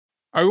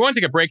All right, we want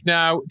to take a break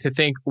now to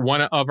thank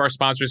one of our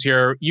sponsors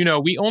here. You know,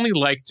 we only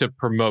like to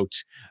promote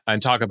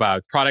and talk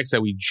about products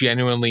that we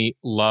genuinely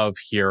love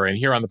here. And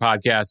here on the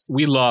podcast,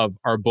 we love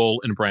our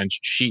Boll and Branch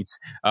sheets.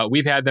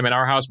 We've had them in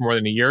our house for more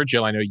than a year.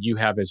 Jill, I know you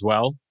have as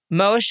well.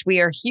 Moshe, we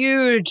are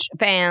huge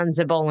fans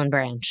of Boll and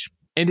Branch.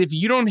 And if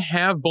you don't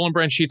have Boll and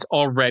Branch sheets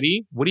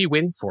already, what are you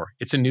waiting for?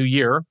 It's a new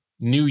year,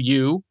 new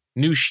you,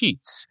 new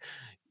sheets.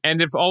 And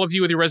if all of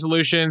you with your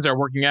resolutions are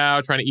working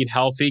out, trying to eat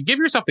healthy, give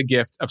yourself the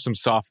gift of some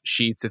soft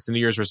sheets. It's a New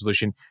Year's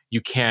resolution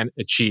you can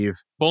achieve.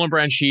 Boll and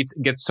Branch sheets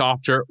get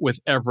softer with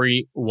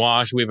every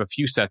wash. We have a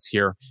few sets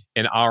here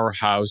in our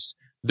house.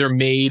 They're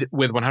made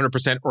with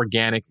 100%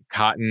 organic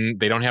cotton.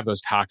 They don't have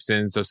those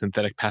toxins, those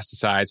synthetic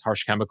pesticides,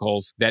 harsh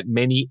chemicals that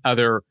many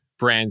other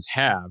brands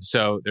have.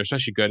 So they're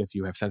especially good if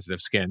you have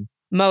sensitive skin.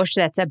 Moshe,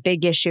 that's a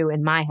big issue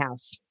in my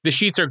house. The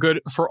sheets are good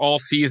for all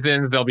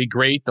seasons. They'll be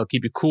great. They'll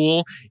keep you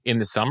cool in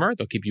the summer.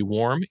 They'll keep you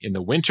warm in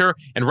the winter.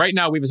 And right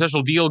now, we have a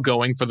special deal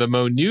going for the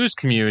Mo News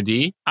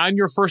community. On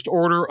your first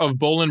order of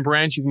Boll and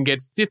Branch, you can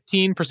get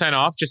 15%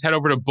 off. Just head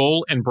over to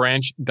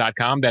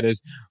bollandbranch.com. That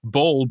is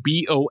Boll,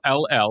 B-O-L-L-A-N-D,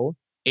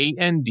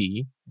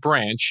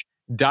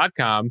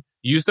 branch.com.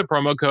 Use the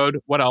promo code,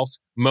 what else?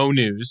 Mo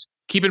News.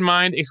 Keep in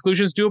mind,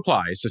 exclusions do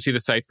apply, so see the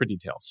site for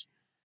details.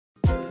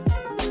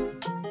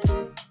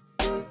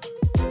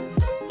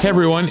 Hey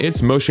everyone,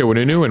 it's Moshe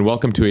Winunu, and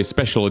welcome to a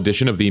special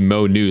edition of the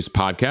Mo News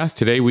podcast.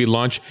 Today we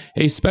launch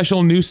a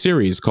special new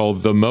series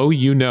called The Mo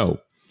You Know.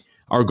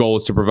 Our goal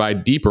is to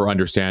provide deeper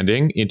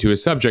understanding into a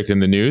subject in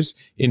the news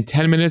in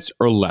 10 minutes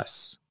or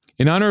less.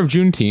 In honor of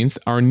Juneteenth,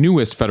 our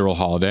newest federal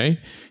holiday,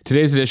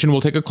 today's edition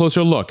will take a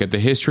closer look at the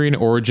history and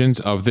origins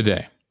of the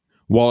day.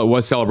 While it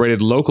was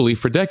celebrated locally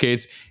for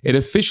decades, it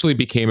officially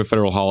became a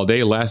federal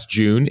holiday last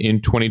June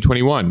in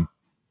 2021.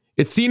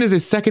 It's seen as a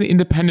second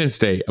Independence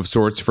Day of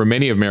sorts for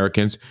many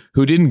Americans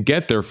who didn't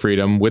get their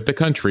freedom with the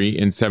country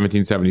in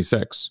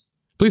 1776.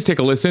 Please take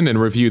a listen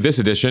and review this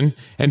edition,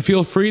 and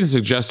feel free to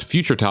suggest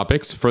future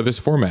topics for this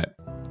format.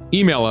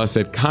 Email us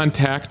at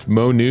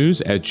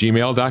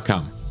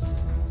contactmonews@gmail.com.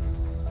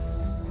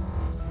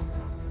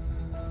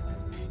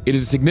 It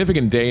is a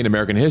significant day in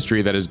American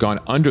history that has gone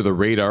under the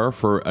radar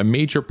for a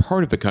major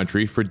part of the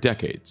country for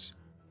decades.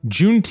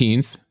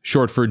 Juneteenth,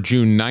 short for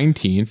June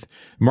 19th,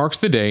 marks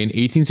the day in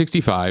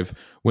 1865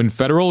 when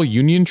federal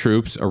Union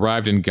troops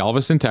arrived in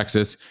Galveston,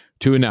 Texas,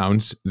 to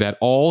announce that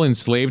all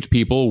enslaved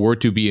people were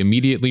to be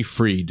immediately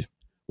freed.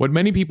 What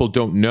many people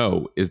don't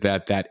know is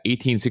that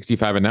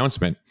 1865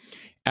 announcement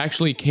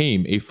actually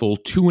came a full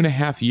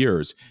 2.5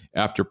 years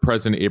after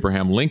President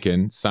Abraham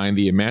Lincoln signed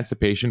the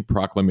Emancipation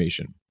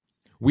Proclamation.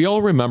 We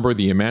all remember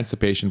the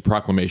Emancipation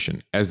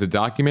Proclamation as the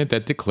document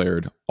that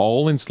declared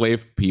all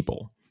enslaved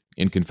people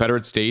in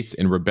Confederate states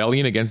in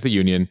rebellion against the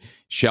Union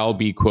shall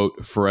be,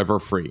 quote, forever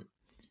free.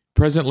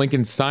 President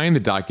Lincoln signed the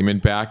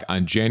document back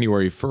on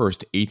January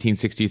 1st,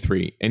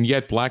 1863, and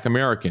yet Black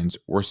Americans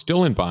were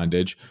still in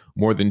bondage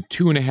more than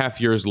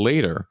 2.5 years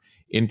later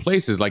in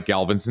places like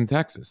Galveston,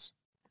 Texas.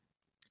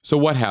 So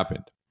what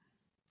happened?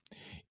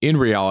 In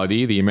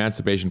reality, the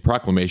Emancipation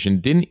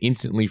Proclamation didn't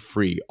instantly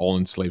free all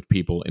enslaved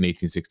people in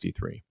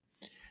 1863.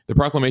 The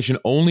proclamation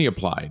only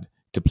applied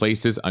to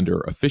places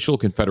under official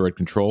Confederate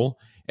control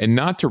and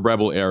not to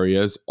rebel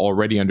areas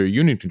already under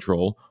Union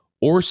control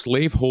or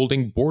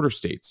slave-holding border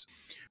states.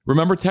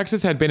 Remember,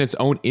 Texas had been its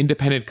own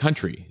independent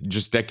country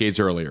just decades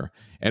earlier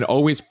and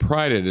always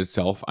prided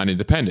itself on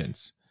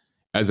independence.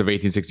 As of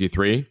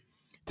 1863,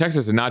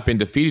 Texas had not been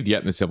defeated yet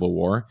in the Civil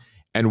War,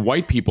 and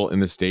white people in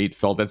the state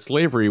felt that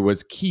slavery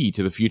was key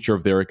to the future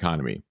of their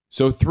economy.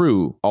 So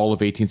through all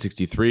of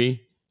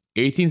 1863,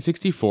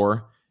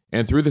 1864,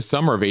 and through the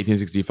summer of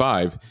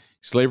 1865,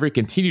 slavery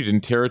continued in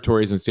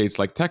territories and states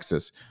like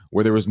Texas,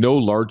 where there was no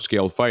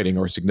large-scale fighting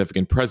or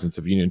significant presence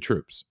of Union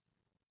troops.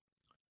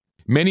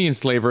 Many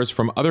enslavers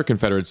from other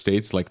Confederate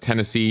states like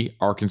Tennessee,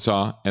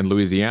 Arkansas, and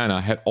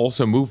Louisiana had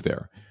also moved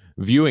there,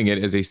 viewing it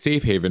as a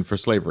safe haven for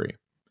slavery.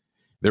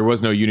 There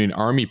was no Union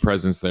Army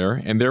presence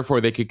there, and therefore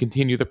they could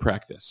continue the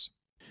practice.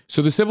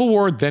 So the Civil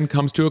War then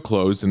comes to a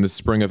close in the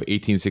spring of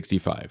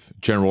 1865.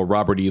 General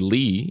Robert E.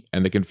 Lee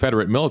and the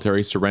Confederate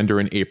military surrender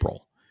in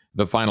April.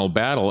 The final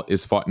battle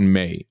is fought in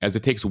May, as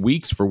it takes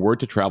weeks for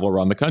word to travel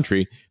around the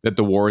country that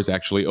the war is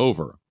actually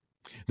over.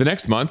 The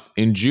next month,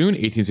 in June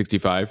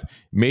 1865,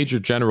 Major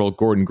General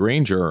Gordon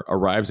Granger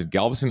arrives at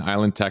Galveston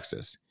Island,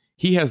 Texas.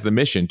 He has the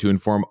mission to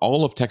inform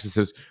all of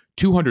Texas's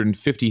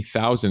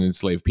 250,000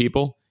 enslaved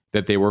people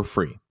that they were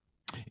free.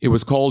 It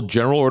was called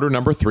General Order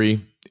Number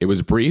 3. It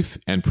was brief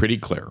and pretty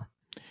clear.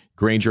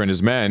 Granger and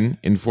his men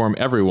inform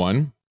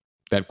everyone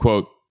that,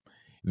 quote,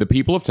 the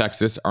people of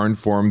Texas are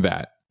informed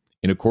that,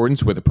 in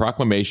accordance with a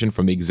proclamation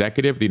from the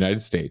Executive of the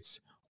United States,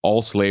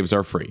 all slaves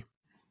are free.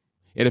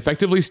 It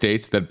effectively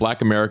states that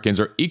Black Americans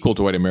are equal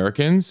to white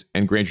Americans,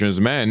 and Granger and his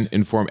men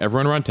inform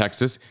everyone around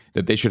Texas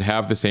that they should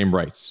have the same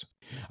rights.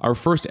 Our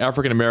first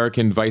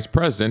African-American vice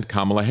president,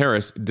 Kamala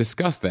Harris,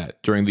 discussed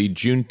that during the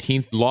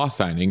Juneteenth law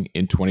signing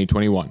in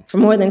 2021. For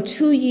more than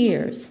 2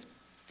 years,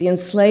 the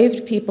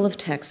enslaved people of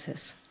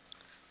Texas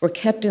were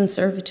kept in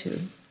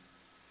servitude.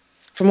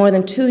 For more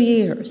than 2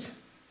 years,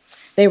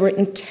 they were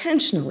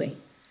intentionally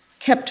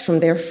kept from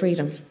their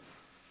freedom.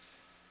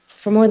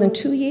 For more than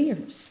 2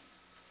 years.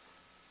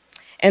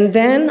 And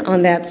then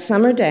on that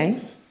summer day,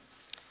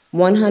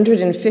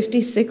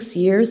 156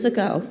 years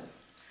ago,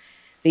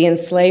 the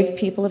enslaved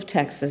people of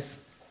Texas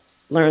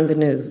learned the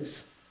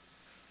news.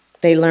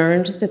 They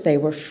learned that they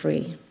were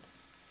free,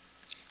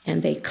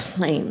 and they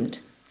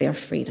claimed their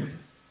freedom.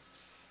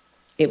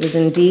 It was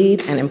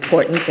indeed an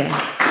important day.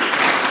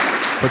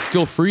 But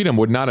still, freedom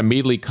would not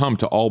immediately come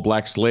to all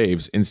black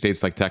slaves in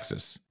states like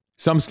Texas.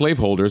 Some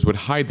slaveholders would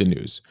hide the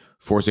news,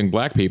 forcing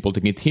black people to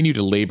continue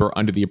to labor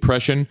under the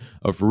oppression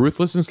of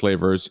ruthless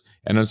enslavers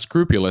and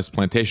unscrupulous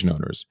plantation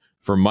owners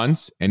for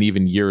months and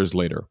even years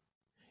later.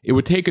 It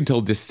would take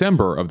until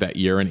December of that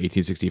year in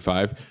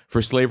 1865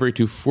 for slavery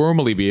to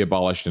formally be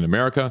abolished in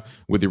America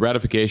with the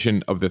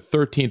ratification of the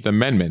 13th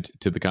Amendment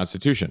to the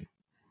Constitution.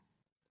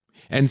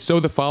 And so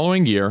the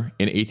following year,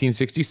 in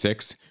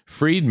 1866,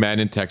 freed men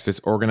in Texas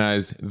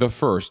organized the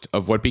first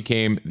of what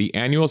became the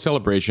annual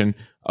celebration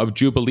of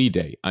Jubilee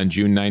Day on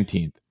June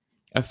 19th,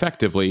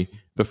 effectively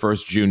the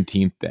first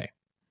Juneteenth Day.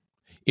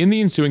 In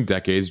the ensuing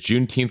decades,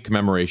 Juneteenth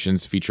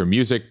commemorations feature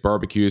music,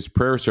 barbecues,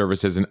 prayer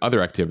services, and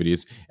other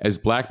activities as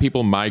black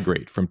people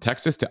migrate from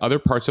Texas to other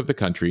parts of the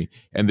country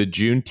and the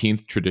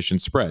Juneteenth tradition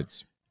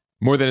spreads.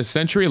 More than a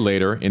century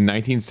later, in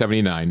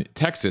 1979,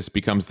 Texas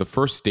becomes the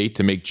first state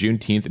to make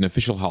Juneteenth an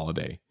official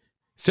holiday.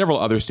 Several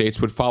other states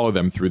would follow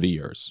them through the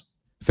years.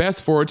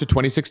 Fast forward to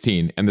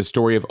 2016 and the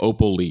story of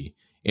Opal Lee,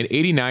 an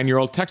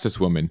 89-year-old Texas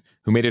woman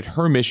who made it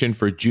her mission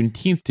for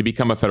Juneteenth to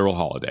become a federal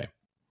holiday.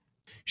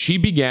 She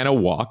began a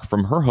walk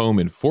from her home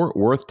in Fort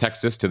Worth,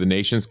 Texas to the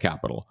nation's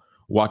capital,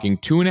 walking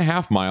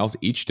 2.5 miles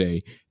each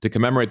day to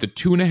commemorate the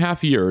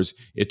 2.5 years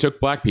it took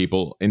black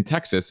people in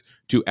Texas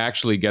to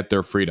actually get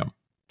their freedom.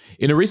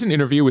 In a recent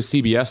interview with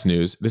CBS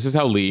News, this is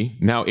how Lee,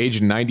 now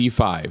aged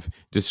 95,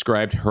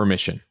 described her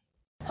mission.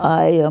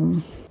 I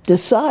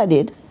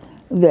decided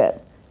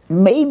that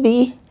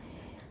maybe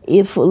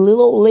if a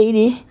little old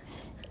lady,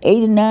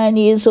 89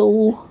 years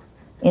old,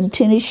 in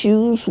tennis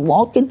shoes,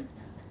 walking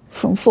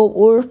from Fort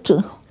Worth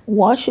to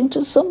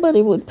Washington,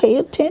 somebody would pay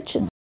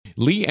attention.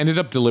 Lee ended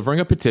up delivering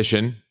a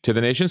petition to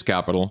the nation's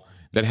capital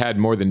that had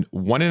more than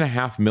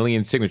 1.5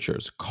 million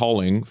signatures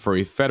calling for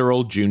a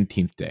federal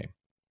Juneteenth Day.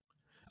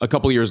 A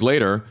couple years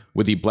later,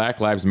 with the Black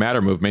Lives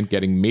Matter movement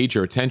getting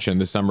major attention in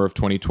the summer of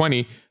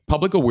 2020,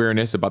 public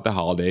awareness about the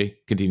holiday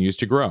continues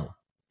to grow.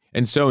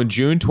 And so in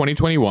June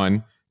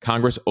 2021,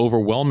 Congress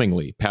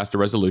overwhelmingly passed a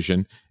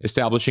resolution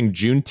establishing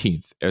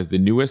Juneteenth as the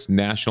newest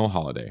national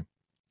holiday.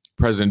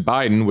 President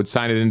Biden would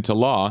sign it into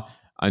law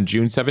on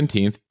June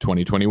 17,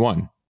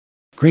 2021.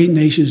 Great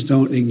nations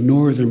don't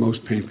ignore their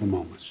most painful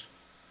moments.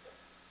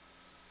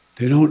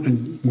 They don't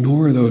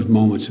ignore those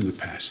moments in the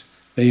past.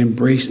 They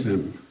embrace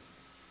them.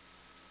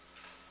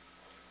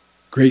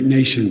 Great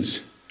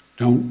nations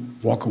don't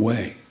walk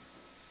away.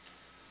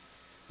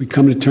 We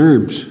come to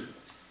terms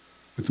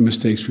with the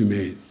mistakes we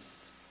made.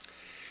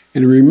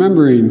 And in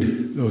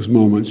remembering those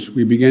moments,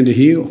 we begin to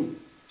heal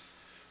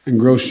and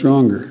grow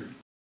stronger.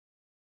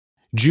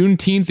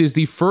 Juneteenth is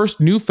the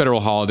first new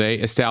federal holiday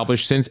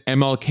established since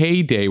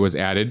MLK Day was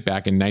added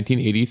back in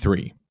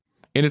 1983.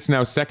 In its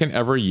now second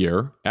ever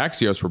year,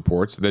 Axios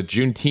reports that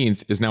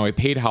Juneteenth is now a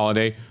paid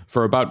holiday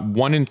for about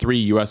 1 in 3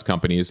 U.S.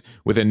 companies,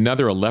 with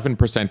another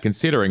 11%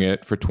 considering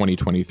it for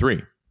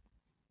 2023.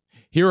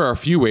 Here are a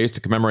few ways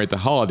to commemorate the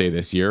holiday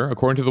this year,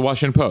 according to the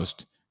Washington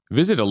Post.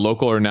 Visit a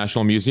local or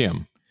national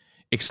museum.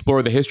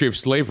 Explore the history of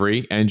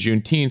slavery and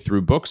Juneteenth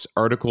through books,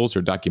 articles,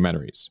 or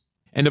documentaries.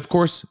 And of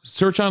course,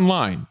 search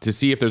online to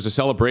see if there's a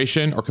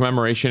celebration or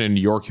commemoration in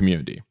your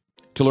community.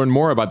 To learn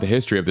more about the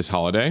history of this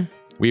holiday,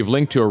 we have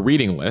linked to a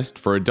reading list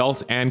for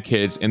adults and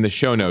kids in the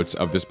show notes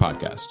of this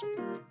podcast.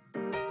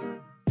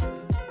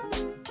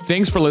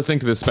 Thanks for listening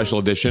to this special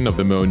edition of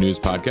the Mo News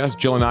Podcast.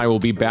 Jill and I will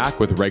be back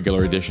with a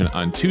regular edition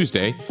on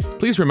Tuesday.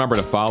 Please remember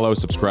to follow,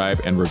 subscribe,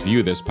 and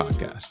review this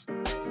podcast.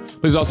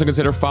 Please also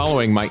consider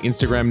following my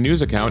Instagram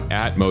news account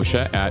at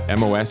Moshe, at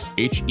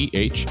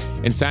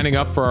MOSHEH, and signing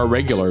up for our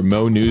regular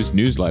Mo News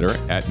newsletter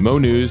at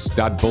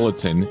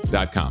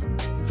monews.bulletin.com.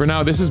 For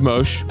now, this is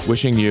Moshe,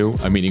 wishing you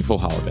a meaningful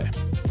holiday.